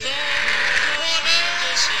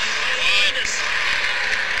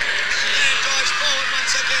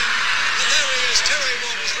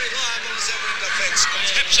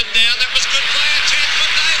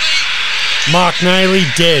Mark Nailey,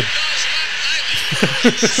 dead.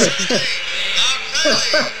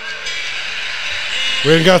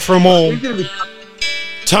 We're going to go through them all.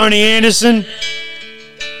 Tony Anderson,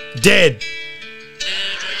 dead.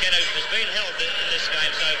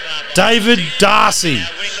 David Darcy,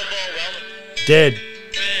 dead.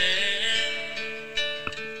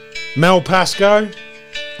 Mel Pascoe,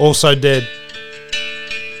 also dead.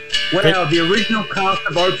 Wow, the original cast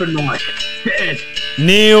of Open Mic, dead.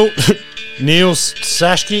 Neil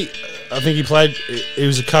Sashke, I think he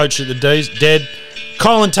was a coach at the D's, dead.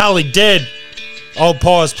 Colin Tully, dead. Old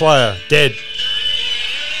Pies player, dead.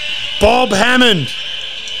 Bob Hammond.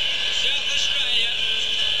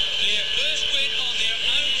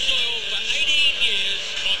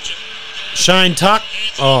 Shane Tuck.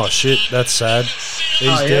 Oh, shit, that's sad.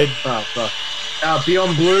 He's dead. Oh, fuck.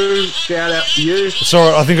 Beyond Blue, shout out to you.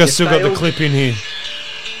 Sorry, I think I still got the clip in here.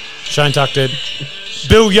 Shane Tuck, dead.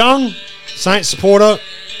 Bill Young, Saints supporter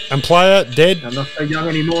and player, dead. I'm not so young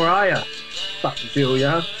anymore, are you? Fucking Bill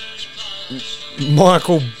Young.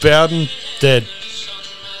 Michael Bowden, dead.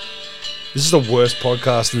 This is the worst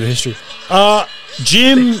podcast in the history.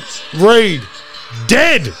 Jim Reed,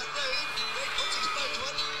 dead.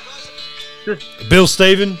 Bill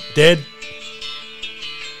Stephen, dead.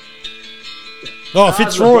 Oh,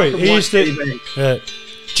 Fitzroy, he used to.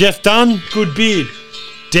 Jeff Dunn, good beard,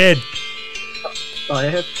 dead. Oh,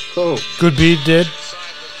 yeah, cool. Good beard, dead.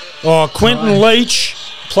 Oh, Quentin Leach,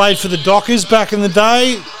 played for the Dockers back in the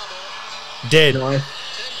day, dead. Nice.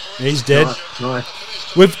 He's dead. Nice.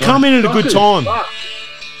 We've come in at a good time. Fuck.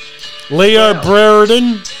 Leo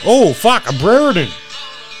Brereton. Oh, fuck, a Brereton.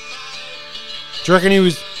 Do you reckon he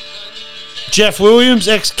was... Jeff Williams,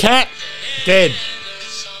 ex-Cat, dead.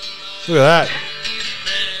 Look at that.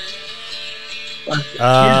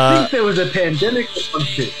 You'd think there was a pandemic or some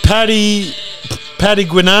shit. Paddy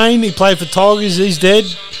Gwinnane, he played for Tigers, he's dead.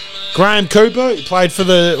 Graham Cooper, he played for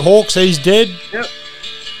the Hawks, he's dead. Yep.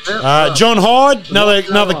 John Hyde,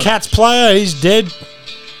 another Cats player, he's dead.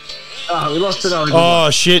 Oh, we lost another. Oh,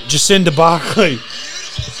 shit, Jacinda Barkley.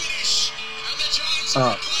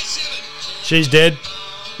 Oh. She's dead.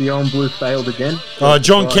 Beyond Blue failed again.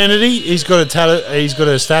 John Kennedy, he's got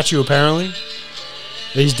a statue apparently.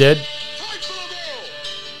 He's dead.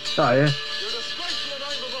 Oh, yeah.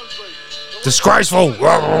 Disgraceful.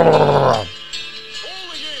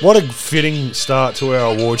 What a fitting start to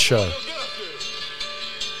our award show.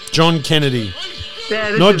 John Kennedy.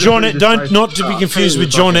 Yeah, Not to be confused with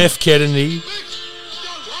John F. Kennedy.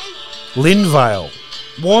 Linvale.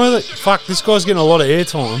 Why the fuck? This guy's getting a lot of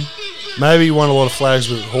airtime. Maybe he won a lot of flags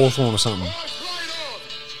with Hawthorn or something.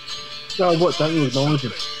 So what? Don't you acknowledge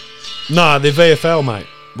him? No, they're VFL, mate.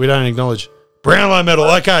 We don't acknowledge. Brownlow medal,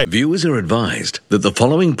 okay. Viewers are advised that the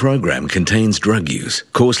following program contains drug use,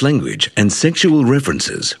 coarse language, and sexual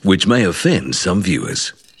references which may offend some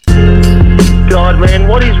viewers. God, man,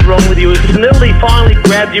 what is wrong with you? Snilly finally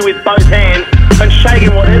grabbed you with both hands and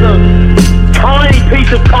shaking whatever tiny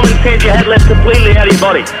piece of common sense you had left completely out of your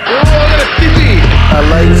body.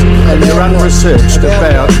 Lazy and they're unresearched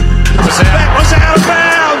about. That was out of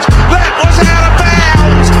bounds! That was out of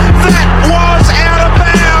bounds! That was out of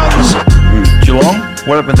bounds! Geelong?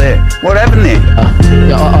 What happened there? What happened there?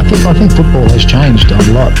 I think football has changed a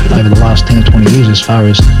lot over the last 10 or 20 years as far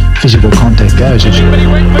as physical contact goes. But he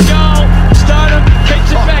went for goal. Stoneham keeps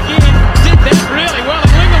it back in. Did that really well.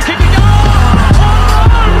 And Wingle kicking goal.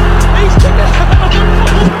 Oh! He's kicked it out of the ball.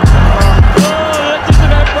 Oh, that just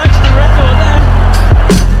about breaks the record, that.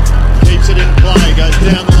 Keeps it in play, goes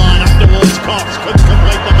down the line up towards Cox. Couldn't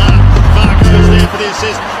complete the mark. Marco's there for the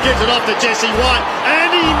assist. Gives it off to Jesse White. And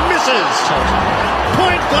he misses.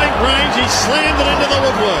 Point blank range, he slammed it into the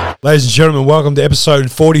woodwork. Ladies and gentlemen, welcome to episode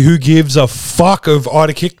 40. Who gives a fuck of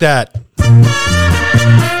Ida Kick That?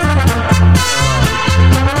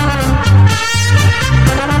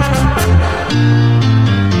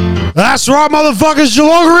 That's right, motherfuckers.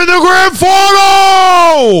 Geelong are in the grand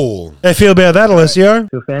final. How you feel about that, Alessio?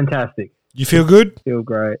 Feel fantastic. You feel good? Feel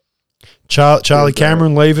great. Charlie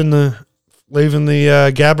Cameron leaving the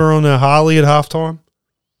Gabba on the Harley at halftime.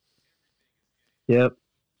 Yep.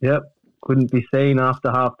 Couldn't be seen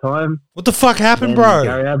after half time. What the fuck happened, bro?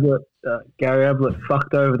 Gary Ablett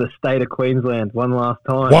fucked over the state of Queensland one last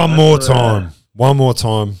time. One more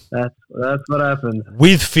time. That's what happened.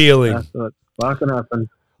 With feeling. That's what fucking happened.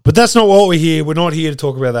 But that's not what we're here. We're not here to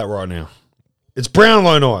talk about that right now. It's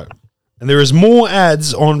Brownlow night. And there is more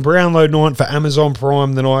ads on Brownlow night for Amazon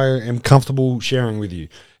Prime than I am comfortable sharing with you.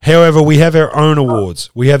 However, we have our own awards.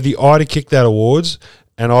 We have the Ida Kick That Awards.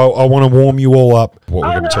 And I want to warm you all up what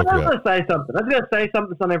we're going to talk about. I was going to say something. I was going to say something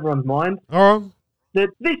that's on everyone's mind. All right. That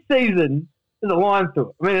this season, There's a line to it.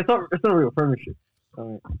 I mean, it's not a real premiership. I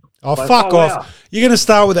mean, Oh, fuck off. wow. You're going to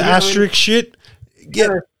start with the You know what I asterisk shit?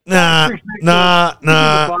 Yeah. Nah.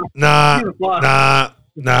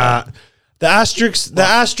 The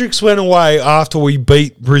asterisk went away after we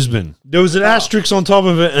beat Brisbane. There was an asterisk on top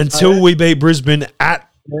of it until we beat Brisbane at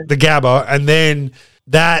the Gabba, and then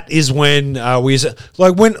that is when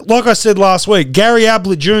like I said last week, Gary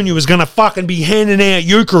Ablett Jr. was going to fucking be handing out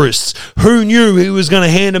Eucharists. Who knew he was going to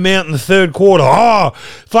hand them out in the third quarter? Oh,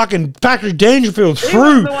 fucking Patrick Dangerfield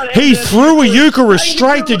threw a Eucharist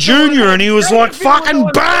straight to Junior, and he was like fucking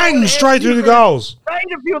bang straight through the goals.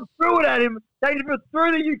 Dangerfield threw it at him. Dangerfield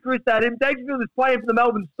threw the Eucharist at him. Dangerfield is playing for the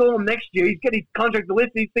Melbourne Storm next year. He's getting his contract to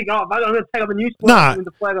list. He's thinking, I'm going to take up a new spot.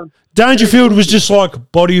 Nah, Dangerfield was just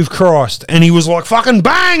like body of Christ, and he was like fucking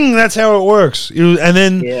bang. That's how it works. And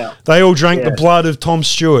then they all drank the blood of Tom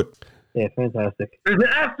Stewart. Yeah, fantastic. There's an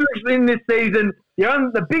asterisk in this season.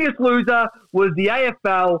 The biggest loser was the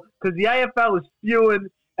AFL because the AFL was spewing,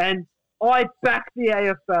 and I backed the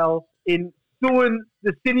AFL in suing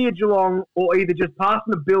the City of Geelong or either just passing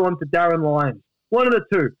the bill on to Darren Lyons. One of the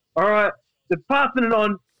two. All right? They're passing it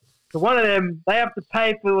on to one of them. They have to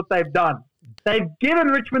pay for what they've done. They've given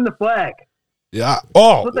Richmond the flag. Yeah.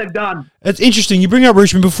 Oh. That's what they've done. It's interesting. You bring up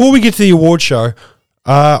Richmond. Before we get to the award show,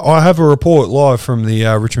 I have a report live from the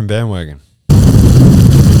Richmond bandwagon.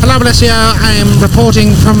 Hello, Alessio. I am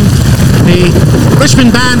reporting from the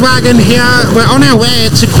Richmond bandwagon here. We're on our way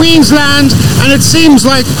to Queensland, and it seems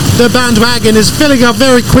like the bandwagon is filling up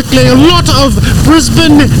very quickly. A lot of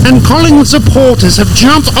Brisbane and Collingwood supporters have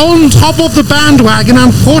jumped on top of the bandwagon,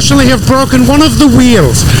 unfortunately have broken one of the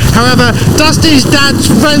wheels. However, Dusty's dad's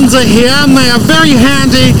friends are here, and they are very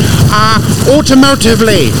handy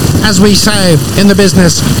automotively, as we say in the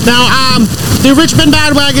business. Now, the Richmond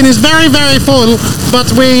bandwagon is very, very full,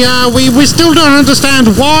 but we still don't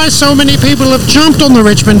understand why so many people have jumped on the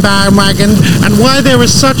Richmond bandwagon and why there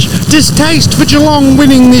is such distaste for Geelong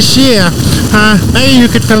winning this year. Maybe you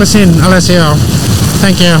could fill us in, Alessio.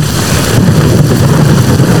 Thank you.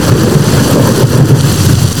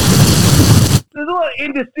 There's a lot of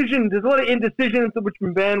indecision. There's a lot of indecision at the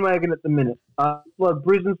Richmond bandwagon at the minute. A lot of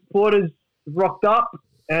Brisbane supporters have rocked up,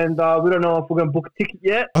 and we don't know if we're going to book a ticket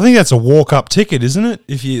yet. I think that's a walk-up ticket, isn't it?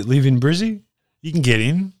 If you live in Brizzy, you can get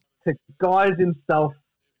in. To guise himself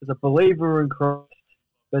as a believer in Christ,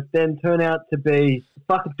 but then turn out to be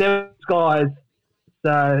fucking devil's guys.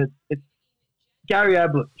 So it's Gary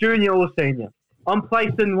Ablett, junior or senior. I'm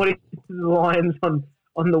placing what he did to the Lions on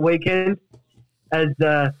the weekend as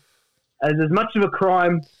much of a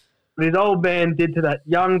crime that his old man did to that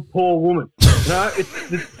young poor woman. You know,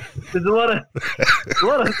 there's a lot of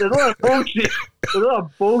bullshit. There's a lot of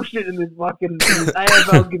bullshit in this fucking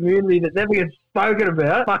AFL community that never gets spoken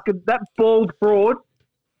about. Fucking that bald fraud.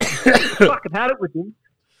 Fucking had it with him.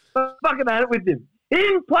 He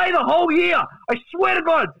didn't play the whole year. I swear to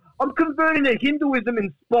God, I'm converting to Hinduism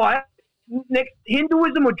in spite.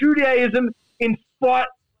 Hinduism or Judaism in spite.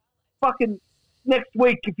 Fucking next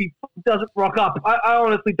week if he doesn't rock up. I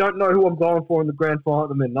honestly don't know who I'm going for in the grand final at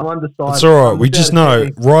the minute. I'm undecided. It's all right. We just know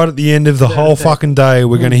right at the end of the whole fucking day,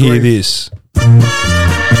 we're going to hear this.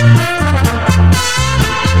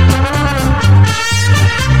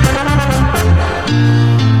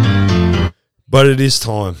 But it is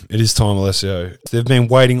time. It is time, Alessio. They've been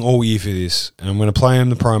waiting all year for this, and I'm going to play them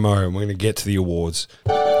the promo, and we're going to get to the awards.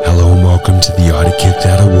 Hello and welcome to the Ida Kicked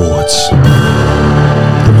Out Awards.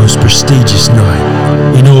 The most prestigious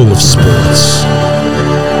night in all of sports.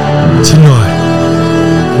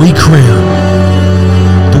 Tonight, we crown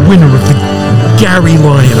the winner of the Gary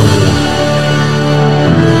Lyon Award.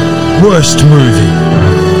 Worst movie.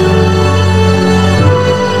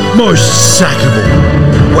 Most sackable.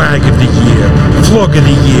 Wag of the year, flog of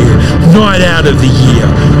the year, night out of the year,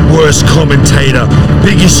 worst commentator,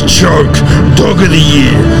 biggest joke, dog of the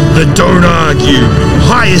year, the don't argue,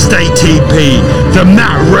 highest ATP, the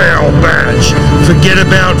Matt Rao badge, forget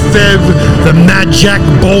about Fev, the Mad Jack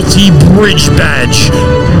Balti Bridge badge.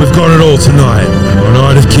 We've got it all tonight on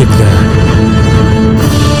I'd Have Kicked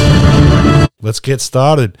That. Let's get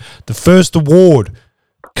started. The first award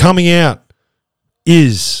coming out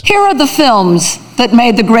is... Here are the films that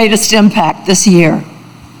made the greatest impact this year. Might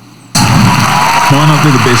not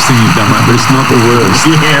be the best thing you've done, mate, but it's not the worst.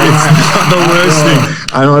 Yeah, it's not the worst thing.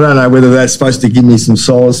 I don't know whether that's supposed to give me some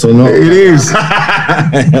solace or not. It is.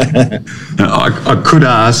 I could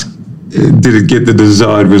ask, did it get the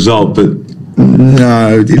desired result? But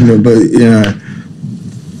no, it didn't. But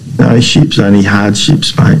no ships, only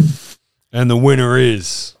hardships, mate. And the winner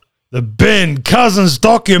is The Ben Cousins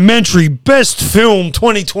documentary, best film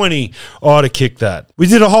 2020. Oh, to kick that. We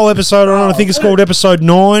did a whole episode on it. I think it's called episode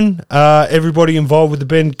 9. Everybody involved with the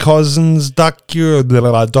Ben Cousins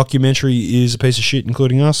documentary is a piece of shit,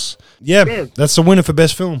 including us. Yeah, that's the winner for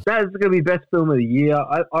best film. That is going to be best film of the year.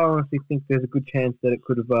 I honestly think there's a good chance that it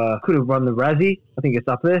could have run the Razzie. I think it's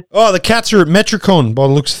up there. Oh, the Cats are at Metricon by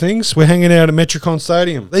the looks of things. We're hanging out at Metricon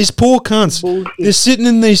Stadium. These poor cunts. Bullshit. They're sitting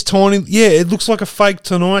in these tiny... Yeah, it looks like a fake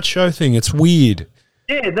Tonight Show thing. It's weird.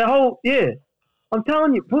 Yeah, I'm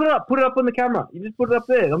telling you, put it up on the camera. You just put it up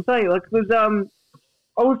there. I'm telling you, like, because I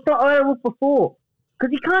had a look before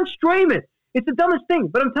because you can't stream it. It's the dumbest thing,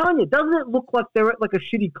 but I'm telling you, doesn't it look like they're at like a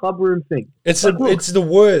shitty club room thing? It's like, it's the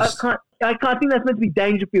worst. I can't think that's meant to be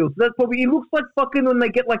Dangerfield. So that's probably. It looks like fucking when they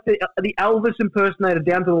get like the Elvis impersonator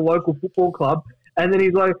down to the local football club, and then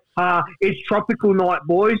he's like, it's tropical night,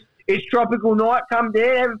 boys. It's tropical night. Come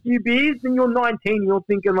down, have a few beers, and you're 19. You're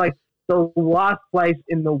thinking like the last place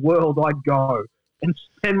in the world I'd go and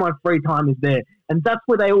spend my free time is there, and that's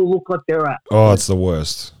where they all look like they're at. Oh, it's the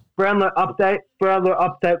worst. Brownlow update.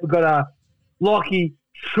 We've got Lockie,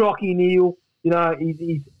 Shocky Neal. You know,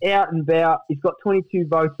 he's out and about. He's got 22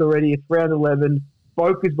 votes already. It's round 11.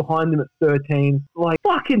 Boak is behind him at 13. Like,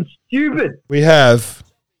 fucking stupid. We have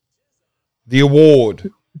the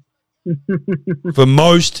award for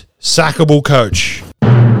most sackable coach.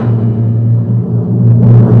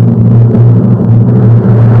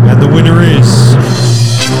 And the winner is...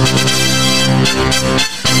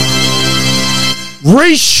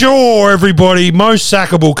 Reece Shaw, everybody. Most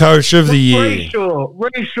sackable coach of the year. Reece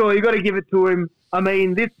Shaw, you got to give it to him. I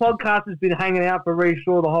mean, this podcast has been hanging out for Reece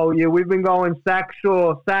Shaw the whole year. We've been going sack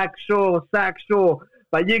Shaw. But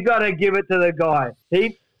you got to give it to the guy.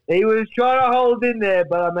 He was trying to hold in there,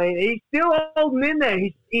 but I mean, he's still holding in there.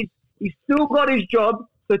 He's still got his job.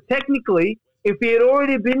 So technically, if he had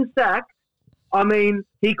already been sacked, I mean,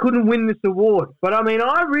 he couldn't win this award. But I mean,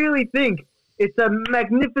 I really think it's a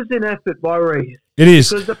magnificent effort by Reece. It is.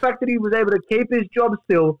 Because the fact that he was able to keep his job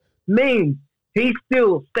still means he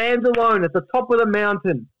still stands alone at the top of the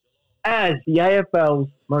mountain as the AFL's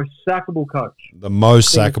most sackable coach. The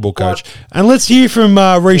most sackable coach. And let's hear from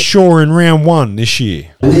Reece Shaw in round 1 this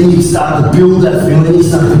year. And then you start to build that feeling, then you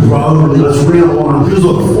start to grow, and then it's round 1. Feels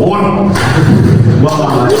like a final. Well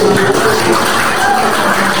done, mate.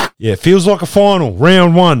 Yeah, feels like a final.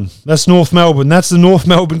 Round 1. That's North Melbourne. That's the North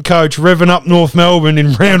Melbourne coach revving up North Melbourne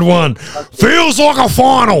in round 1. Feels like a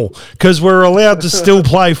final because we're allowed to still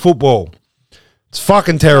play football. It's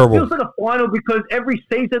fucking terrible. It feels like a final because every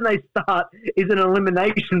season they start is an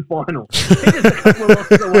elimination final. They're just a couple of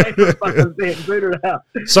losses away from fucking being booted out.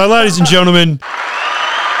 So, ladies and gentlemen,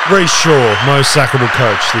 Reece Shaw, most sackable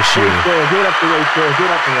coach this year. Get up the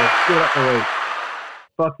Reece.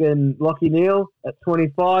 Fucking Lockie Neal at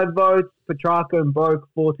 25 votes. Petrarca and Boak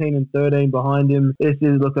 14 and 13 behind him. This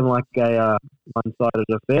is looking like a one-sided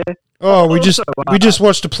affair. Oh, we just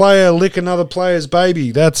watched a player lick another player's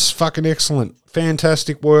baby. That's fucking excellent.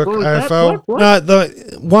 Fantastic work, AFL. What? No,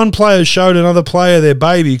 the one player showed another player their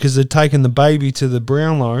baby because they'd taken the baby to the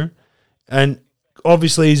Brownlow, and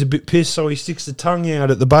obviously he's a bit pissed, so he sticks the tongue out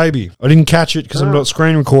at the baby. I didn't catch it because I'm not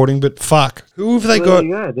screen recording, but fuck. Who have they got?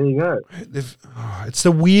 There you go. It's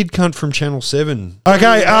the weird cunt from Channel 7.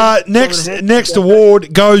 Okay, next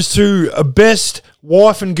award goes to Best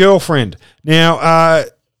Wife and Girlfriend. Now,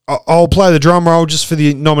 I'll play the drum roll just for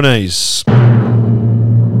the nominees.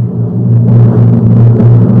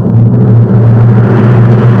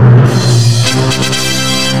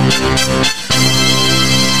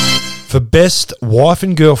 For Best Wife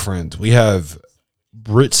and Girlfriend, we have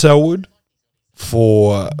Britt Selwood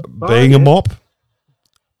for being a mop.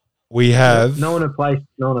 We have knowing a place.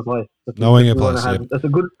 Knowing a place. Yep. That's a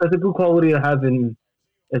good quality to have in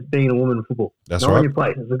as being a woman in football. That's knowing right. your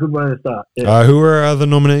place. It's a good way to start. Yeah. Who are our other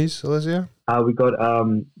nominees, Alessia? We got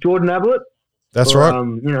Jordan Ablett. That's for,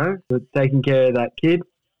 right. For taking care of that kid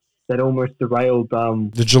that almost derailed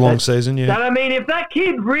the Geelong season. Yeah. That, I mean, if that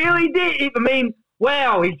kid really did,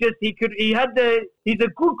 wow, he's a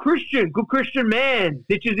good Christian man.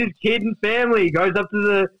 Ditches his kid and family, goes up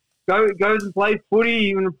to goes and plays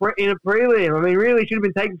footy in a prelim. I mean, really should have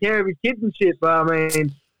been taking care of his kids and shit. But I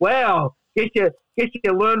mean, wow, guess you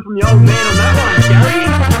learn from your old man on that one,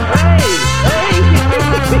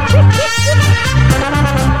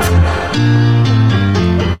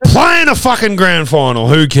 Gary. Playing a fucking grand final.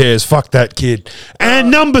 Who cares? Fuck that kid.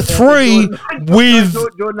 And number 3 with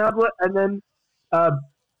Jordan Ablett, and then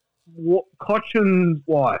Cochin's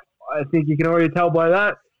wife. I think you can already tell by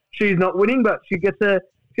that she's not winning, but she gets a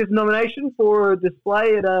nomination for a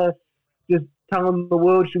display at just telling the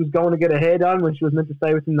world she was going to get her hair done when she was meant to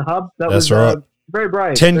stay within the hub. That That's was right. Very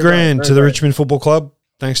brave. 10 very grand brave, to the very Richmond Football Club.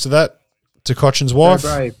 Thanks to that. To Cochin's wife.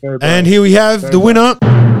 brave, very brave. And here we have Very the winner.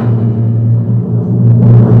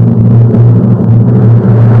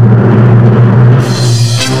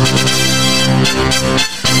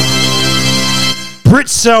 Britt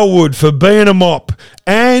Selwood for being a mop.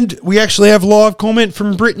 And we actually have live comment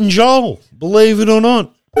from Britt and Joel, believe it or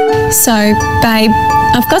not. So, babe,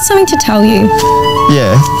 I've got something to tell you.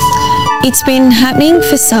 Yeah. It's been happening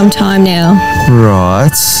for some time now,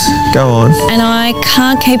 Right. Go on. and I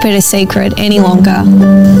can't keep it a secret any longer.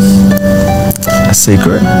 A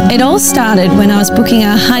secret? It all started when I was booking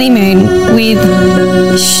a honeymoon with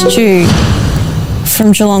Stu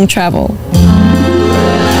from Geelong Travel.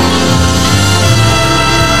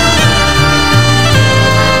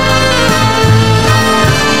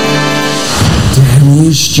 Damn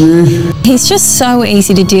you, Stu. He's just so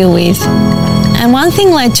easy to deal with. And one thing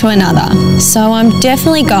led to another, so I'm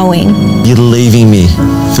definitely going. You're leaving me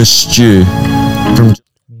for Stu. From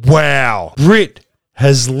Wow. Britt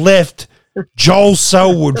has left Joel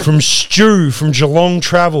Selwood from Stu from Geelong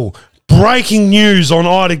Travel. Breaking news on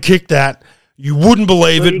Ida Kick That. You wouldn't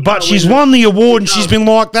believe it, but she's won the award and she's been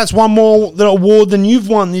like, that's one more award than you've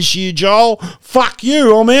won this year, Joel. Fuck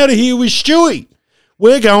you. I'm out of here with Stewie.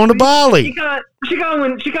 We're going to Bali. She can't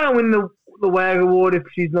win the WAG award if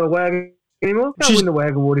she's not a WAG anymore. She can't win the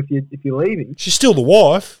WAG award if you're leaving. She's still the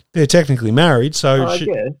wife. They're technically married, so I she,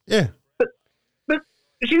 guess. yeah. But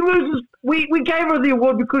she loses. We gave her the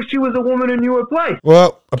award because she was a woman who knew her place.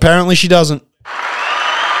 Well, apparently she doesn't.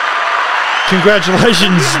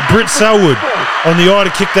 Congratulations, Britt Selwood, on the Ida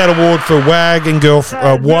Kick That award for WAG and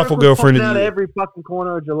wife or girlfriend of Out the of year. every fucking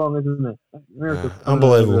corner of Geelong, isn't it?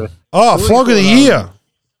 Unbelievable. Oh, Flog of the Year.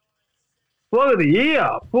 Flog of the Year.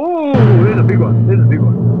 Oh, there's a big one.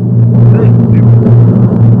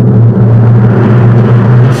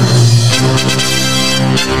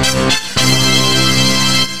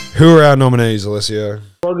 Who are our nominees, Alessio?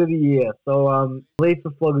 Flog of the Year. So, lead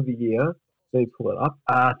for Flog of the Year. Let me pull it up.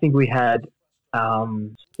 I think we had...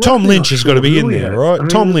 Tom Lynch has got to be in there, right? I mean,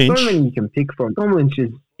 Tom there's Lynch. so many you can pick from. Tom Lynch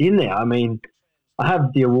is in there. I mean, I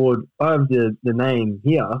have the award. I have the name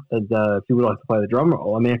here. And, if you would like to play the drum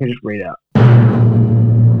roll, I mean, I can just read out.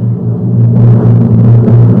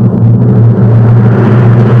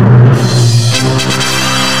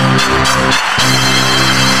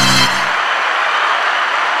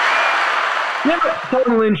 Yeah, but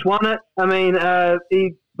Tom Lynch won it. I mean,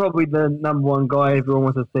 he's probably the number one guy everyone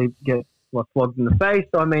wants to see get flogged in the face.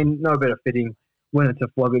 So, I mean, no better fitting winner to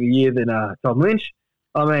Flog of the Year than Tom Lynch.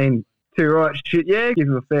 I mean, too right shit, yeah. Give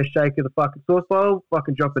him a fair shake of the fucking sauce bowl.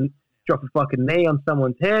 Fucking drop a fucking knee on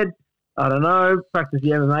someone's head. I don't know. Practice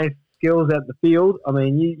your MMA skills out the field. I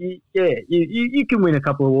mean, you can win a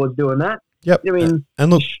couple of awards doing that. Yep. I mean,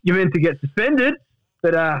 and look, you're meant to get suspended,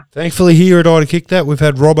 but thankfully here at Ida Kick That, we've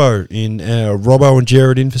had Robbo and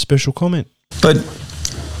Jared in for special comment. But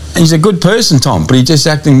he's a good person, Tom, but he's just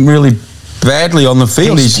acting really badly on the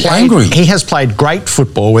field. He's angry. He has played great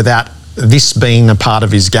football without this being a part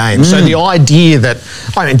of his game. So the idea that,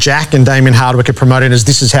 Jack and Damien Hardwick are promoted as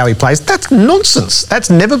this is how he plays, that's nonsense. That's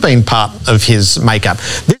never been part of his makeup.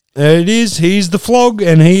 It is. He's the flog,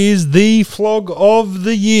 and he is the Flog of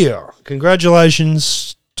the Year.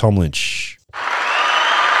 Congratulations, Tom Lynch.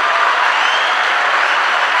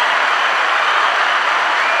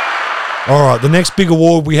 All right, the next big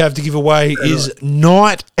award we have to give away is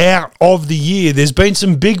Night Out of the Year. There's been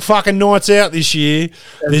some big fucking nights out this year.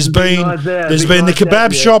 There's been the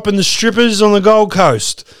kebab shop and the strippers on the Gold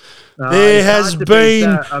Coast. There has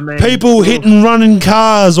been people hitting and running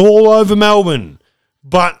cars all over Melbourne.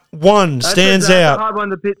 But one stands out. hard one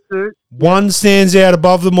to pitch to. One stands out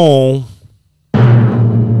above them all.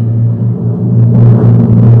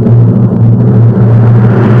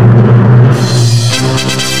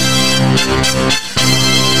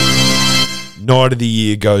 Night of the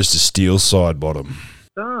Year goes to Steel Side Bottom.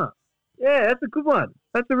 Yeah, that's a good one.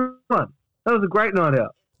 That's a good one. That was a great night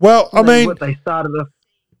out. Well, I mean, what they started off.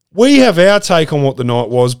 We have our take on what the night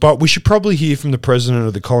was, but we should probably hear from the president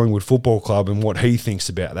of the Collingwood Football Club and what he thinks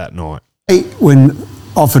about that night. When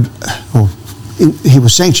offered, he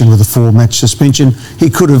was sanctioned with a 4-match suspension. He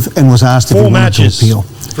could have and was asked if he wanted to appeal.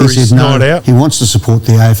 He said no. He wants to support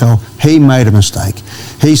the AFL. He made a mistake.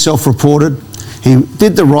 He self-reported. He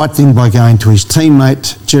did the right thing by going to his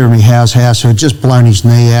teammate, Jeremy Howe's house, who had just blown his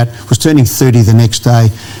knee out, was turning 30 the next day.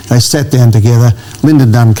 They sat down together.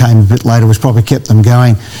 Lyndon Dunn came a bit later, which probably kept them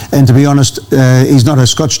going. And to be honest, he's not a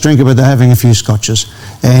Scotch drinker, but they're having a few Scotches.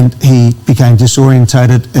 And he became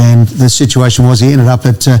disorientated, and the situation was he ended up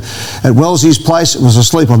at Wellesley's place, was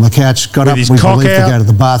asleep on the couch, got up, we believe, to go to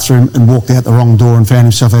the bathroom and walked out the wrong door and found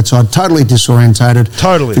himself outside, totally disorientated.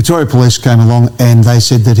 Totally. Victoria Police came along and they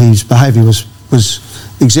said that his behaviour was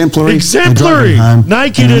exemplary. Exemplary!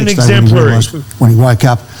 Naked and exemplary. When he woke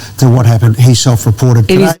up to what happened, he self-reported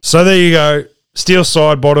today. So there you go. Steele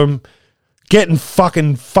Sidebottom getting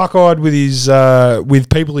fucking fuck-eyed with his with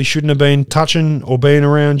people he shouldn't have been touching or being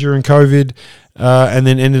around during COVID, and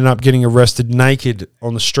then ended up getting arrested naked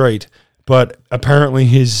on the street. But apparently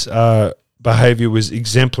his behaviour was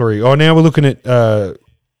exemplary. Oh, now we're looking at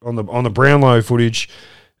on the Brownlow footage,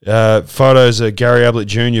 photos of Gary Ablett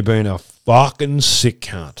Jr. being a fucking sick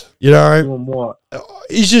cunt. You know, What?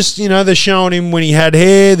 he's just, you know, they're showing him when he had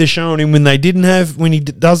hair. They're showing him when he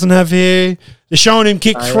doesn't have hair. They're showing him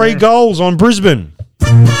kick 3 goals on Brisbane.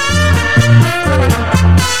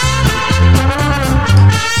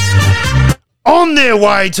 On their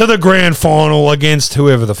way to the grand final against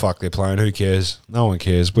whoever the fuck they're playing. Who cares? No one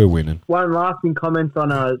cares. We're winning. One lasting comment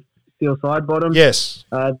on Steele Sidebottom. Yes.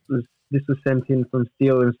 This was sent in from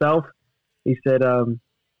Steele himself. He said,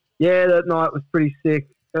 yeah, that night was pretty sick.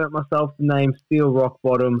 Hurt myself the name Steele Rock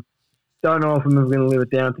Bottom. Don't know if I'm ever going to live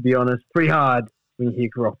it down, to be honest. Pretty hard when you hear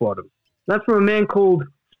Rock Bottom. That's from a man called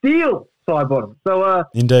Steele Sidebottom. So,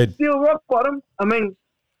 Indeed. Steele Rock Bottom, I mean,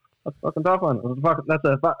 that's fucking tough one.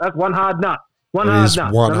 That's one hard nut. One hard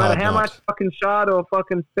nut. No matter how much fucking shard or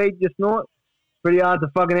fucking speed you snort, pretty hard to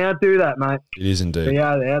fucking outdo that, mate. It is indeed. Pretty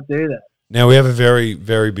hard to outdo that. Now we have a very,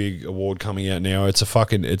 very big award coming out now. It's a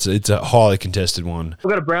highly contested one. We've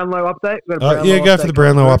got a Brownlow update. Go for the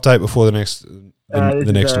Brownlow update before the next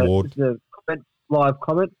the next award. This is a live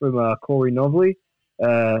comment from Corey Novely.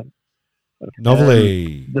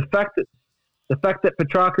 Novely. The fact that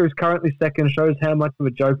Petrarca is currently second shows how much of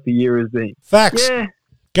a joke the year has been. Facts. Yeah.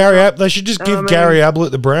 They should just give Gary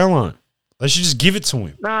Ablett the Brownlow. They should just give it to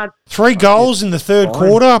him. Nah, 3 goals in the third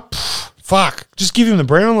quarter. Fuck. Just give him the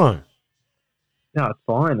Brownlow. No, it's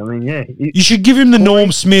fine. I mean, yeah. You should give him the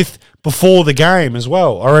Norm Smith before the game as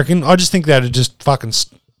well, I reckon. I just think that would just fucking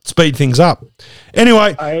speed things up.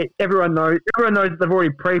 Anyway. Everyone knows that they've already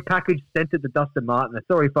pre-packaged, sent it to Dustin Martin. It's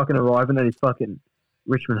already fucking arriving at his fucking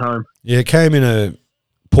Richmond home. Yeah, it came in a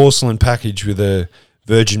porcelain package with a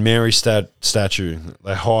Virgin Mary statue.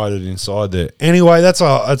 They hide it inside there. Anyway, that's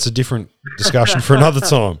a different discussion for another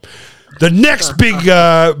time. The next big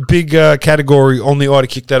category on the I to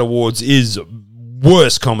Kick That Awards is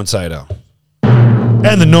Worst Commentator.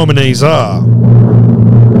 And the nominees are...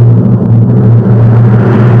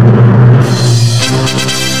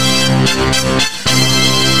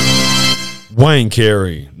 Wayne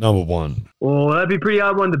Carey, number 1. Well, that'd be a pretty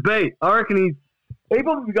hard one to beat. I reckon he'd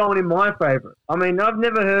probably be going in my favour. I mean, I've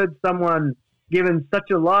never heard someone given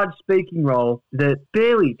such a large speaking role that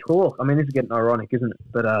barely talk. I mean, this is getting ironic, isn't it?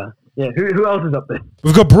 But, yeah, who else is up there?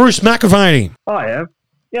 We've got Bruce McAvaney. Oh, yeah.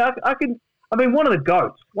 Yeah, I mean, one of the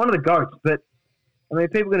goats. But, I mean,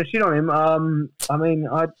 people are going to shit on him. I mean,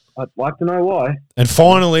 I'd like to know why. And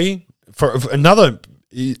finally, for another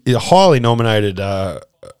highly nominated a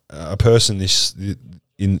person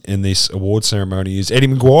in this award ceremony is Eddie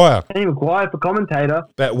Maguire. Eddie Maguire for commentator.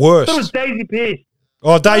 But worst. So was Daisy Pearce.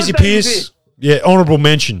 Oh, Daisy Pearce. Yeah, honourable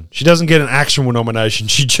mention. She doesn't get an actual nomination.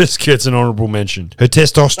 She just gets an honourable mention. Her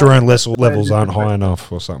testosterone levels aren't high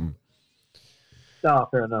enough or something. Oh,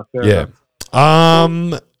 fair enough. I'm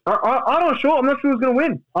not sure. I'm not sure who's going to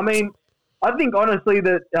win. I mean, I think honestly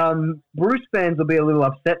that Bruce fans will be a little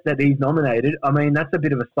upset that he's nominated. I mean, that's a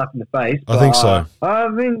bit of a slap in the face. I think so. I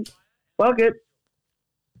mean, fuck it.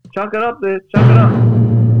 Chuck it up there. Chuck it up.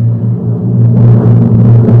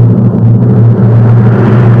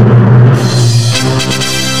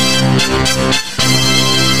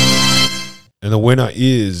 And the winner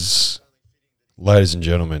is, ladies and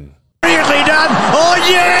gentlemen, Brilliantly done. Oh,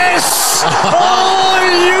 yes. Oh,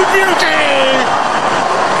 you beauty.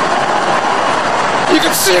 You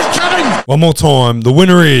can see it coming. one more time, the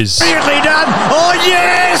winner is... Brilliantly done. Oh,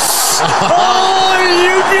 yes. Oh,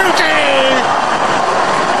 you beauty.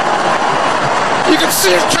 You can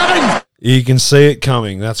see it coming. You can see it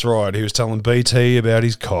coming. That's right. He was telling BT about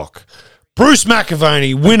his cock. Bruce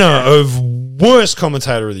McAvaney, winner of Worst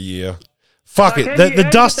Commentator of the Year. Fuck it. The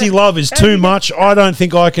Dusty Love is too much. I don't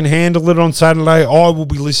think I can handle it on Saturday. I will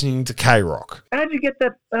be listening to K-Rock. How'd you get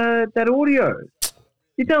that audio?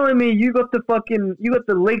 You're telling me you got the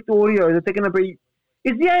leaked audio that they're going to be...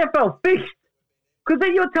 Is the AFL fixed? Because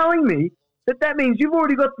then you're telling me that means you've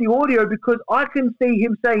already got the audio, because I can see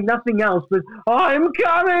him saying nothing else but, I'm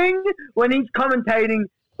coming, when he's commentating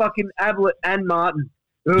fucking Ablett and Martin.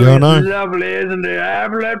 Oh, Yeah, I know. it's lovely, isn't it?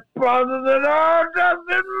 Ablett passes it. Oh,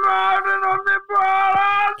 Justin Martin on the ball.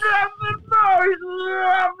 Oh, Justin, oh, he's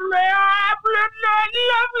lovely. Ablett,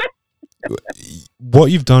 lovely.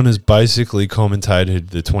 What you've done is basically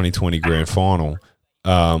commentated the 2020 grand final.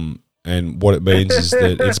 And what it means is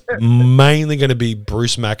that it's mainly going to be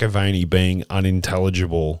Bruce McAvaney being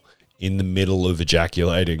unintelligible in the middle of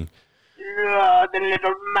ejaculating. Oh, the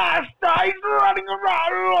little master, he's running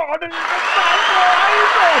around. Oh, the little master,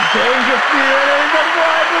 he's all Dangerfield.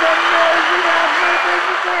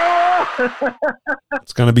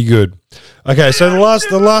 It's going to be good. Okay, so the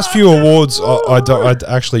last few awards I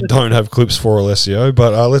actually don't have clips for, Alessio,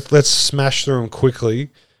 but let's smash through them quickly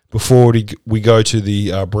before we go to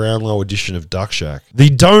the Brownlow edition of Duck Shack. The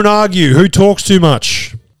Don't Argue, Who Talks Too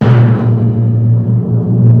Much?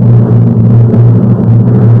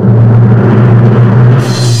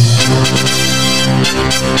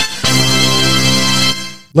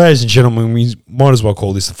 Ladies and gentlemen, we might as well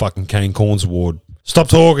call this the fucking Kane Corns Award. Stop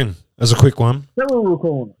talking. As a quick one. That's what we're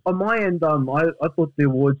calling. On my end, I thought the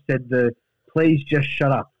award said please just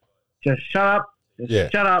shut up. Just shut up.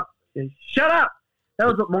 Just shut up. Just shut up.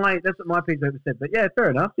 That's what my piece of paper said. But yeah, fair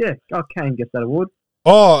enough. Yeah, Kane gets that award.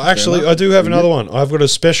 Oh, actually, I do have another one. I've got a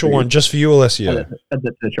special one just for you, Alessio. Add that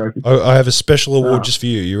to the trophy. I have a special award just for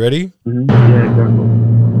you. You ready? Mm-hmm. Yeah, go for it.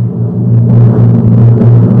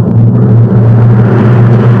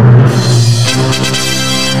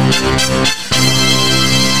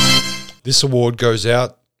 This award goes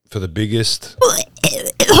out for the biggest.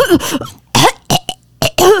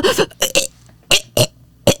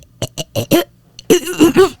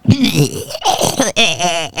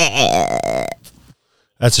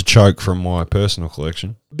 That's a choke from my personal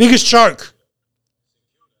collection. Biggest choke.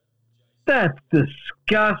 That's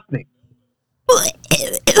disgusting.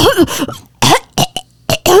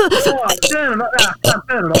 Turn it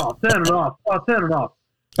off.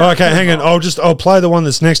 Okay, hang on. I'll play the one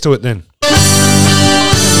that's next to it then.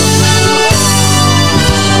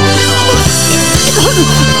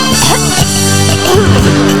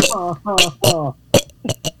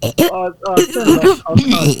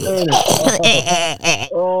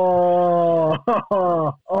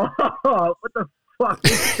 What the fuck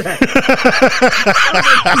is that?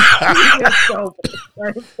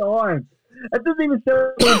 It doesn't even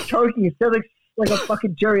sound like choking. It sounds like a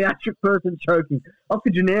fucking geriatric person choking.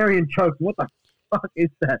 Octogenarian choking. What the fuck is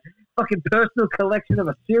that? Fucking personal collection of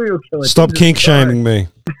a serial killer. Stop kink shaming me.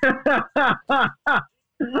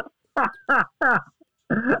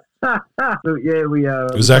 Yeah, we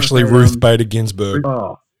It was actually Ruth Bader Ginsburg.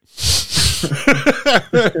 Oh.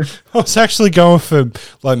 I was actually going for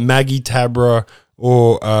like Maggie Tabra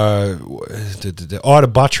or Ida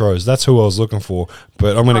Buttrose. That's who I was looking for.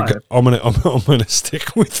 But I'm gonna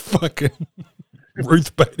stick with fucking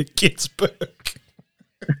Ruth Bader Ginsburg.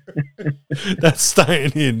 That's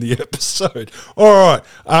staying in the episode. All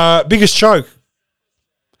right. Biggest choke.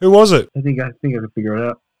 Who was it? I think I can figure it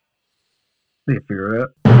out.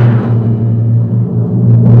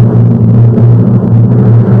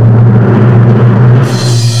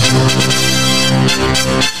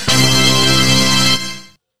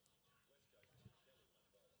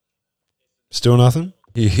 Still nothing?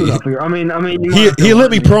 I mean. Here,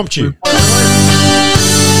 let me prompt you.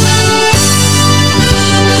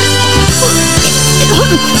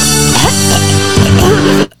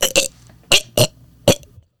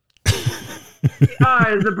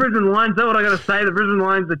 The Brisbane Lions, that's what I got to say. The Brisbane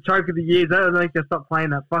Lions, the choke of the year. That would make us stop playing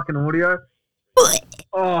that fucking audio.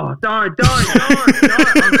 Oh, don't.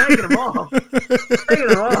 I'm taking them off. It's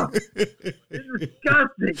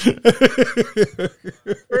disgusting.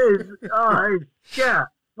 Yeah.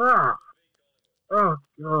 Oh,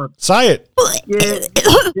 God. Say it.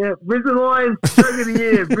 Yeah. Brisbane Lions, choke of the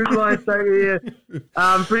year. Brisbane Lions, choke of the year.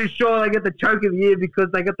 I'm pretty sure they get the choke of the year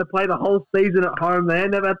because they got to play the whole season at home. They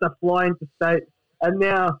never had to fly into state. And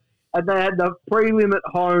now they had the prelim at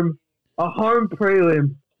home, a home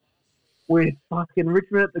prelim with fucking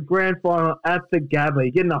Richmond at the grand final at the Gabba.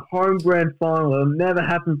 You're getting a home grand final. It'll never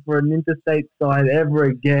happen for an interstate side ever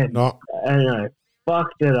again. No. And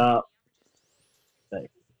fucked it up. They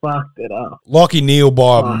fucked it up. Lockie Neal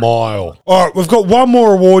by a mile. All right, we've got one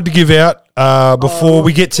more award to give out before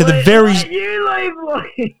we get to the very. You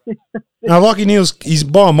leave, No, Lockie Neal's he's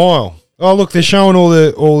by a mile. Oh look, they're showing all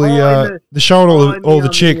the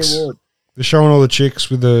chicks. They're showing all the chicks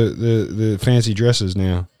with the fancy dresses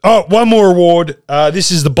now. Oh, one more award. This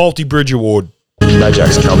is the Balti Bridge Award.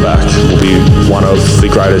 Majak's comeback will be one of the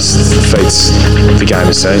greatest feats the game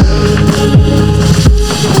has seen.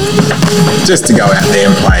 Just to go out there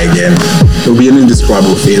and play again, it'll be an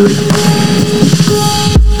indescribable feeling.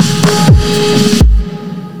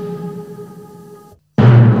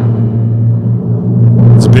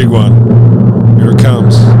 It's a big one. Here it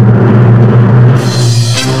comes.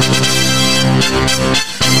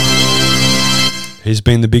 He's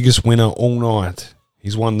been the biggest winner all night.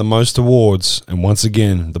 He's won the most awards, and once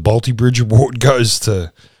again, the Balti Bridge Award goes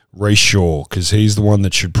to Ray Shaw, because he's the one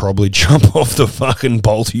that should probably jump off the fucking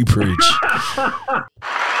Balti Bridge.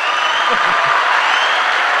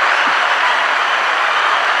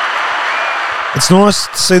 It's nice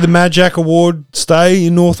to see the Mad Jack Award stay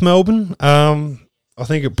in North Melbourne. I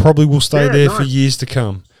think it probably will stay there for years to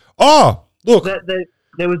come. Oh, look.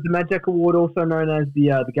 There was the Mad Jack Award, also known as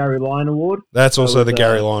the Gary Lyon Award. That's also the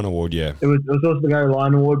Gary Lyon Award, yeah. It was also the Gary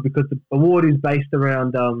Lyon Award because the award is based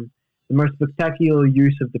around the most spectacular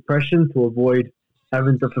use of depression to avoid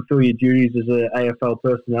having to fulfill your duties as an AFL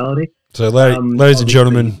personality. So, ladies and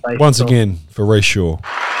gentlemen, once again, for Ray Shaw.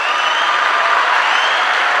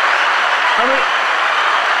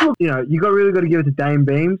 I mean, you know, you really got to give it to Dame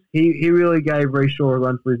Beams. He really gave Ray Shaw a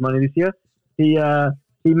run for his money this year.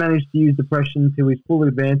 He managed to use depression to his full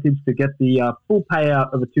advantage to get the full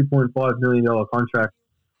payout of a $2.5 million contract,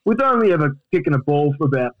 with only ever kicking a ball for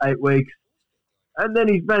about 8 weeks. And then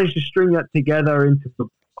he's managed to string that together into a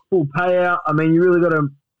full payout. I mean, you really got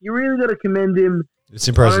to commend him. It's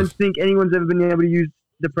impressive. I don't think anyone's ever been able to use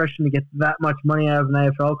depression to get that much money out of an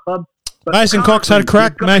AFL club. But Mason Cox had a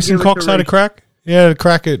crack. Mason Cox had a crack. Yeah, a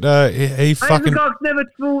crack at he fucking. Cox never.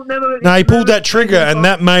 No, he pulled that trigger, and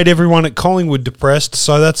that made everyone at Collingwood depressed.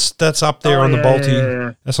 So that's up there on the Balti.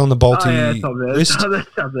 Yeah. That's on the Balti list.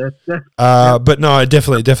 That's up there. But no, it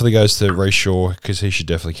definitely goes to Ray Shaw, because he should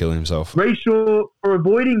definitely kill himself. Ray Shaw, for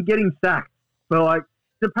avoiding getting sacked, but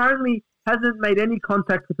apparently hasn't made any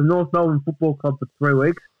contact with the North Melbourne Football Club for 3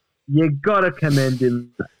 weeks. You gotta commend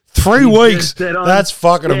him. 3 weeks. That's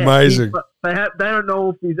fucking amazing. They don't know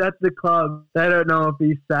if he's at the club. They don't know if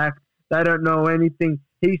he's sacked. They don't know anything.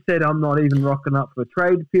 He said, "I'm not even rocking up for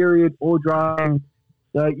trade period or driving."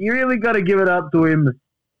 So you really got to give it up to him.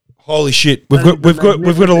 Holy shit! We've got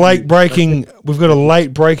a late breaking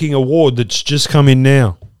award that's just come in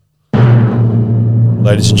now.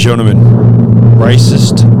 Ladies and gentlemen,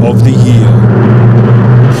 Racist of the Year.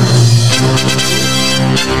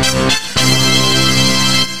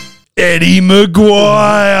 Eddie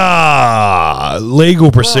Maguire. Legal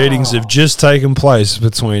proceedings have just taken place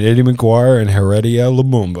between Eddie Maguire and Heredia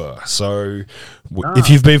Lumumba. So if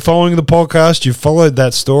you've been following the podcast, you've followed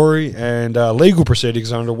that story, and legal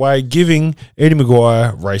proceedings are underway, giving Eddie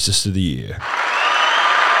Maguire Racist of the Year.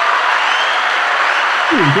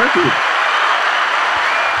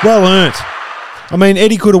 Well earned. I mean,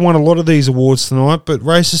 Eddie could have won a lot of these awards tonight, but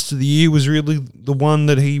Racist of the Year was really the one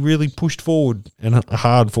that he really pushed forward and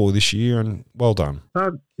hard for this year, and well done. Yeah,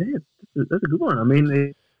 that's a good one. I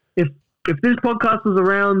mean, if this podcast was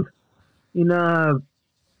around in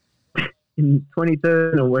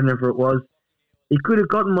 2013 or whenever it was, he could have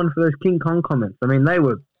gotten one for those King Kong comments. I mean, they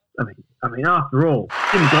were. I mean, after all,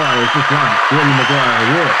 Eddie Maguire has just won the Eddie Maguire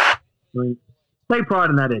Award. I mean, take pride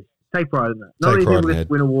in that, Ed. Take pride in that. Not many people get to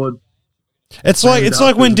win awards. It's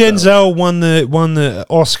like when Denzel won the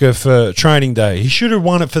Oscar for Training Day. He should have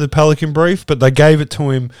won it for the Pelican Brief, but they gave it to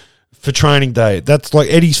him for Training Day. That's like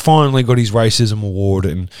Eddie's finally got his racism award,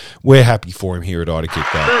 and we're happy for him here at Ida Kick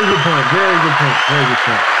That. Very good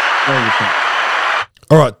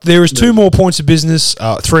point. All right, there is 2 more points of business,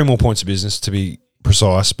 3 more points of business to be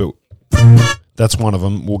precise, but that's one of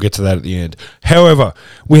them. We'll get to that at the end. However,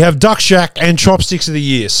 we have Duck Shack and Chopsticks of the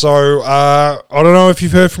Year. So I don't know if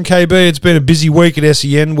you've heard from KB. It's been a busy week at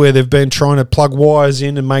SEN where they've been trying to plug wires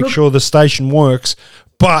in and make sure the station works.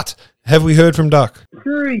 But have we heard from Duck?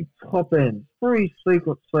 Very top end. Very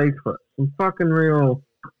secret. Some fucking real...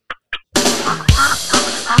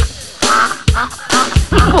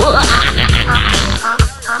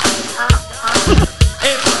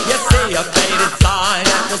 If you see a faded sign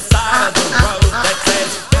at the side of the road that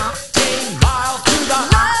says 15 miles to the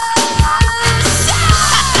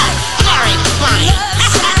very funny.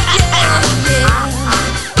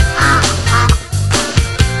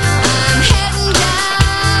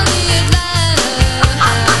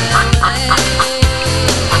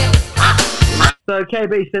 So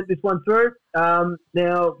KB sent this one through.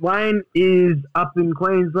 Now Wayne is up in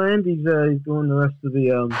Queensland. He's doing the rest of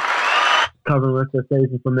the covering the rest of the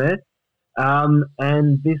season from there.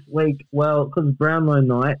 And this week, well, because it's Brownlow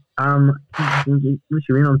night, unless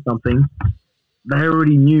you're in on something, they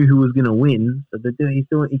already knew who was going to win. So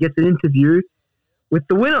he gets an interview with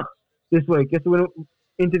the winner this week.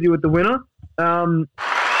 Interview with the winner. So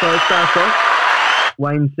it starts off.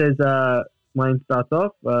 Wayne starts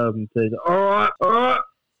off. Says, all right.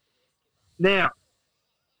 Now,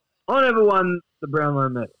 I never won the Brownlow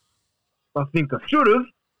medal. I think I should have,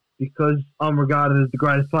 because I'm regarded as the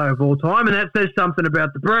greatest player of all time, and that says something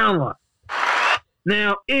about the Brownlow.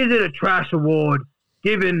 Now, is it a trash award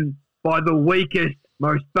given by the weakest,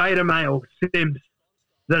 most beta male simps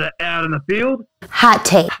that are out in the field? Hot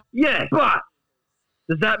take. Yes, but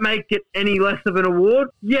does that make it any less of an award?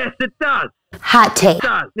 Yes, it does. Hot take. It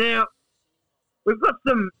does. Now, we've got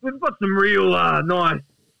some real nice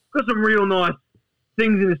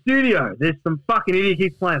things in the studio. There's some fucking idiot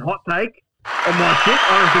keeps playing hot take on my shit.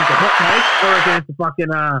 I don't think it's a hot take. I reckon it's a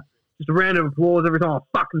fucking just a round of applause every time I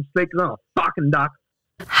fucking speak, because I'm a fucking duck.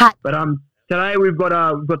 Hot. But today we've got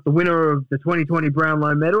the winner of the 2020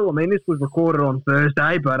 Brownlow medal. I mean, this was recorded on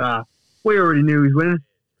Thursday, but we already knew he was winning.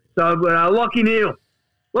 So, Lockie Neal.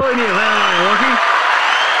 Lockie Neal, how are you, Lockie?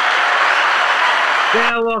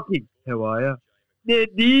 Now, Lockie, how are you? Do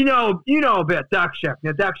you know about Duck Shack?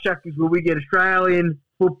 Now, Duck Shack is where we get Australian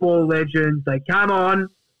football legends. They come on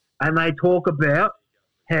and they talk about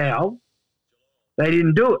how they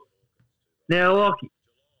didn't do it. Now, Lockie,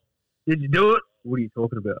 did you do it? What are you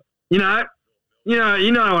talking about? You know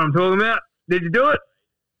what I'm talking about. Did you do it?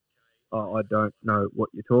 Oh, I don't know what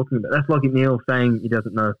you're talking about. That's Lockie Neal saying he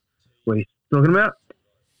doesn't know what he's talking about.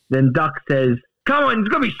 Then Duck says, come on, there's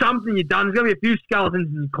got to be something you've done. There's got to be a few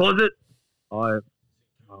skeletons in the closet. My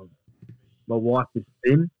wife is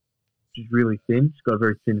thin. She's really thin. She's got a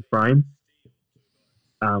very thin frame.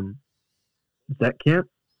 Does that count?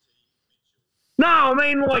 No, I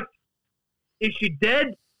mean, like, is she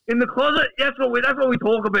dead in the closet? That's what we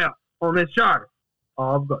talk about on this show.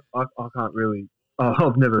 Oh, I can't really. Oh,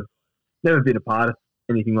 I've never been a part of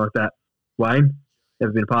anything like that. Wayne,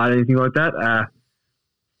 never been a part of anything like that.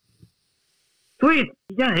 Sweet,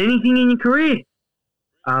 you done anything in your career?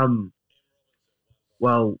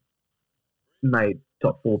 Well, made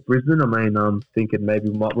top 4 Brisbane. I mean, I'm thinking maybe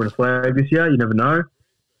we might win a flag this year. You never know.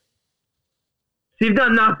 So you've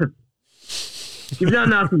done nothing. You've done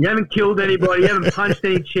nothing. You haven't killed anybody. You haven't punched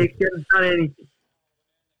any chicks. You haven't done anything.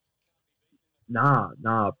 Nah,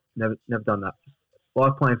 never done that.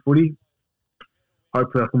 Like playing footy.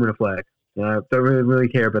 Hopefully I can win a flag. You know, don't really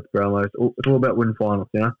care about the Brownlows. It's all about winning finals,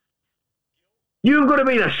 you know? You've got to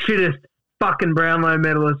be the shittest fucking Brownlow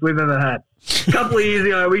medalist we've ever had. A couple of years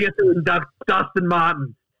ago, we get to induct Dustin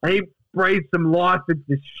Martin, and he breathed some life into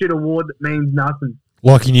this shit award that means nothing.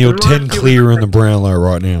 Lockie Neal, 10 clear in the Brownlow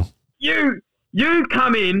right now. You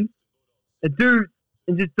come in and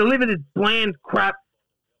just deliver this bland crap.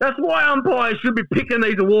 That's why umpires should be picking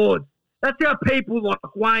these awards. That's how people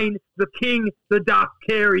like Wayne, the King, the Duck,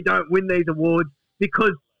 Carey don't win these awards,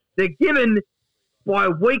 because they're given by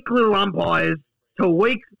weak little umpires to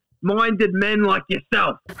weak-minded men like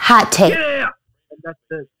yourself. Hot take. Get out! And that's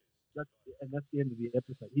the end of the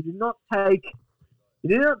episode. He did not take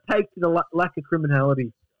to the lack of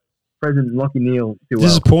criminality present in Lockie Neal to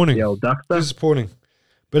disappointing. The old Duckster. Disappointing.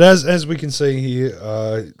 But as we can see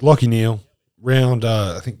here, Lockie Neal, round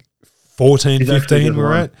I think 14, 15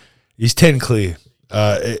 we're at. He's 10 clear.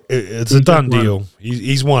 It's a done deal.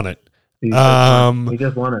 He's won it. He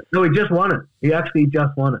just won it. No, he just won it. He actually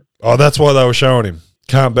just won it. Oh, that's why they were showing him.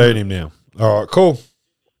 Can't beat him now. All right, cool.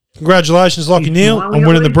 Congratulations, Lockie Neal, on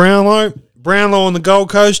winning the Brownlow. Brownlow on the Gold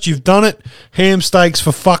Coast, you've done it. Ham steaks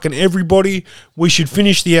for fucking everybody. We should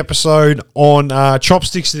finish the episode on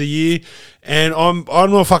Chopsticks of the Year. And I'm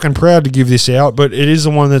not fucking proud to give this out, but it is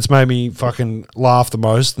the one that's made me fucking laugh the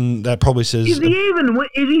most, and that probably says... Is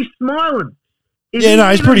he smiling?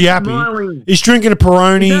 He's pretty happy. Smiling? He's drinking a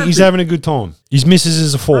Peroni. He's having a good time. His missus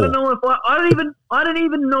is a 4. I don't know if I don't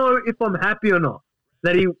even know if I'm happy or not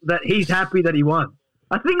that he's happy that he won.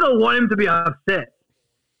 I think I want him to be upset.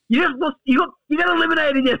 You just lost. You got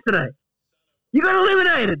eliminated yesterday. You got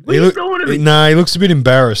eliminated. What are you doing to me? Nah, he looks a bit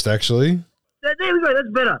embarrassed actually. There we go.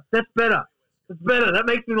 That's better. That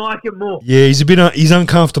makes me like it more. Yeah, he's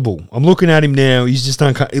uncomfortable. I'm looking at him now. He's just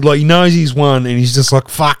uncomfortable. Like, he knows he's won, and he's just like,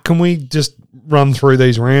 fuck, can we just run through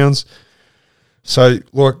these rounds? So,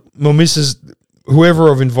 like, my missus, whoever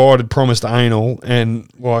I've invited promised anal, and,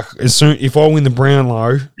 like, if I win the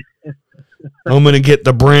Brownlow, I'm going to get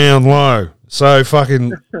the Brownlow. So,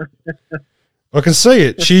 fucking, I can see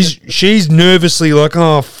it. She's nervously like,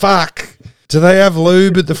 oh, fuck. Do they have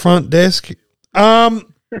lube at the front desk?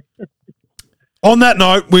 On that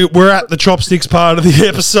note, we're at the chopsticks part of the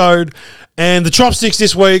episode, and the chopsticks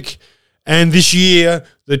this week and this year,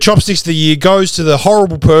 the chopsticks of the year goes to the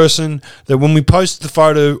horrible person that when we posted the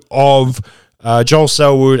photo of Joel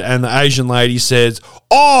Selwood and the Asian lady says,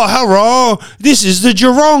 "Oh, hello, this is the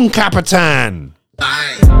Geelong Capitan."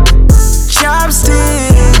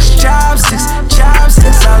 Chopsticks, chopsticks,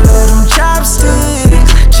 chopsticks, I love them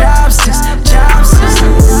chopsticks, chopsticks, chopsticks.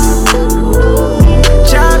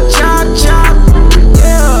 Chop, chop, chop,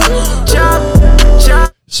 yeah, chop,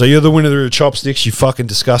 chop. So you're the winner of the chopsticks, you fucking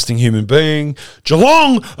disgusting human being.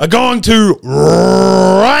 Geelong are going to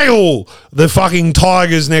rail the fucking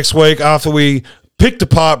Tigers next week after we picked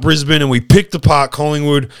apart Brisbane and we picked apart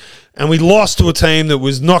Collingwood and we lost to a team that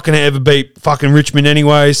was not going to ever beat fucking Richmond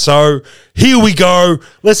anyway. So here we go.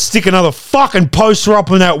 Let's stick another fucking poster up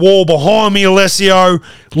on that wall behind me, Alessio.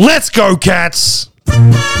 Let's go, Cats.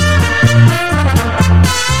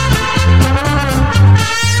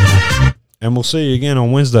 And we'll see you again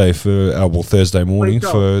on Wednesday for, Thursday morning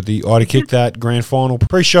for the Ida Kick That grand final.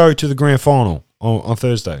 Pre-show to the grand final on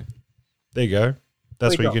Thursday. There you go.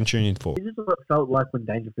 That's what you can tune in for. Is this what it felt like when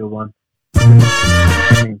Dangerfield won?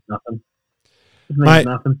 It means nothing. It means Mate,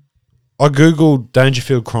 nothing. I googled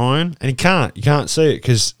Dangerfield crying, and he can't. You can't see it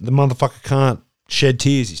because the motherfucker can't shed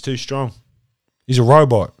tears. He's too strong. He's a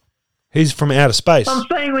robot. He's from outer space. I'm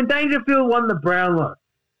saying when Dangerfield won the Brownlow,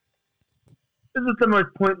 this was the most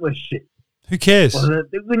pointless shit. Who cares?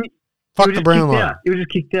 Fuck the Brownlow. He was just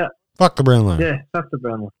kicked out. Fuck the Brownlow. Yeah, fuck the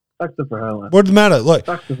Brownlow. Fuck the Brownlow. What does it matter? Like,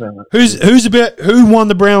 Fuck the Brownlow. who won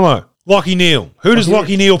the Brownlow? Lachie Neale. Who does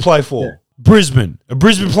Lachie Neale play for? Yeah. Brisbane. Are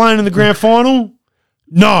Brisbane playing in the grand final?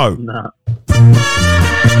 No. No.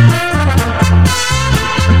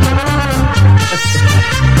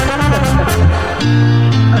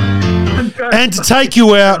 And to take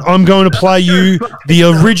you out, I'm going to play you the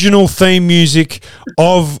original theme music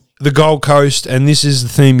of the Gold Coast, and this is the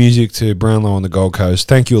theme music to Brownlow on the Gold Coast.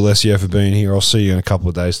 Thank you, Alessio, for being here. I'll see you in a couple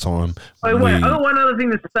of days' time. Wait, I got one other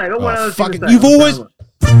thing to say.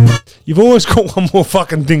 You've always got one more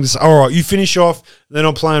fucking thing to say. All right, you finish off, then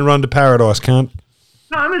I'm playing Run to Paradise, cunt.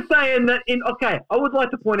 No, I'm just saying that I would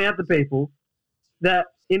like to point out to people that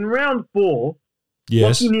in round 4,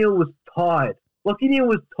 Yes. Lachie Neale was tied. Lachie Neale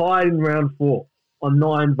was tied in round 4 on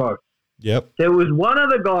 9 votes. Yep. There was one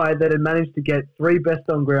other guy that had managed to get 3 best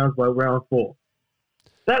on grounds by round 4.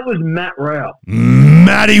 That was Matt Rowell.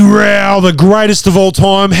 Matty Rowell, the greatest of all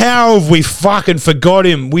time. How have we fucking forgot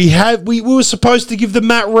him? We were supposed to give the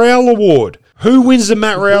Matt Rowell Award. Who wins the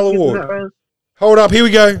Matt Rowell Award? Hold up, here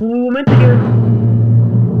we go.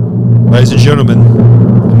 Ladies and gentlemen,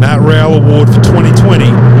 the Matt Rowell Award for 2020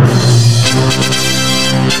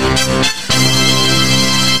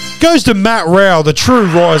 goes to Matt Rowell, the true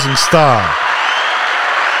rising star.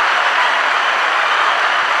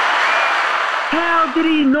 How did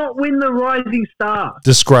he not win the Rising Star?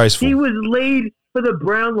 Disgraceful. He was lead for the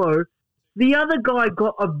Brownlow. The other guy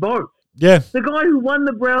got a vote. Yeah. The guy who won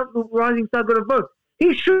the Rising Star got a vote.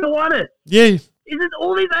 He should have won it. Yeah. Isn't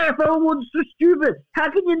all these AFL awards so stupid? How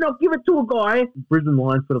can you not give it to a guy? Brisbane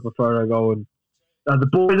Lions put up a photo going, the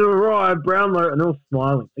boys have arrived, Brownlow, and they're all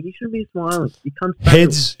smiling. Like, you shouldn't be smiling. You can't.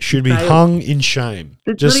 Heads should be hung in shame.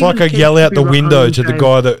 It's Just not like I even yell shame out to the be window hung in to the shame.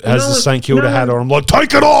 guy that has You the know St Kilda what- hat on. I'm like,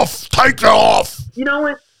 take it off! Take it off! You know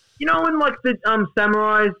when like the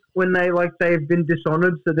samurais, when they've been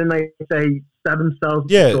dishonored, so then they stab themselves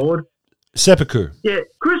with Yeah. the sword. Seppuku. Yeah,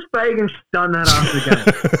 Chris Fagan done that after the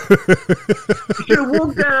game. He should have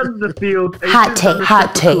walked out of the field. and Hot he should take, have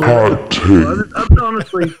hot done the take.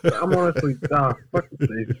 seppuku. I'm honestly, fuck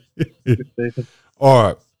the season. All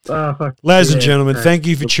right. Fuck. Ladies and Yeah, gentlemen, no. thank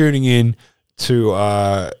you for tuning in to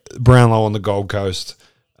Brownlow on the Gold Coast.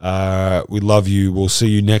 We love you. We'll see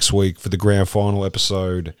you next week for the grand final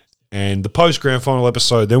episode and the post-grand final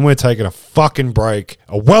episode. Then we're taking a fucking break,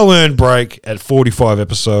 a well-earned break at 45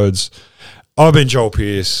 episodes. I've been Joel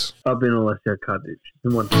Pearce. I've been Alessio Cardiff.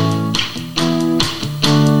 Come on.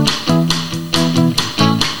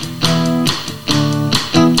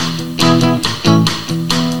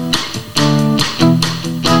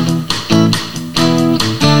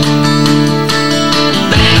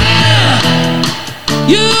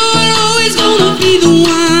 You're always gonna be the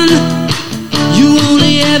one. You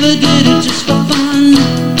only ever did it just for fun.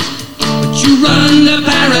 But you run to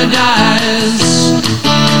paradise.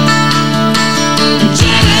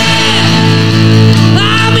 Jenny,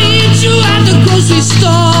 I meet you at the grocery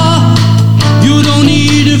store. You don't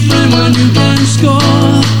need a friend when you can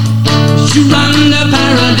score. You run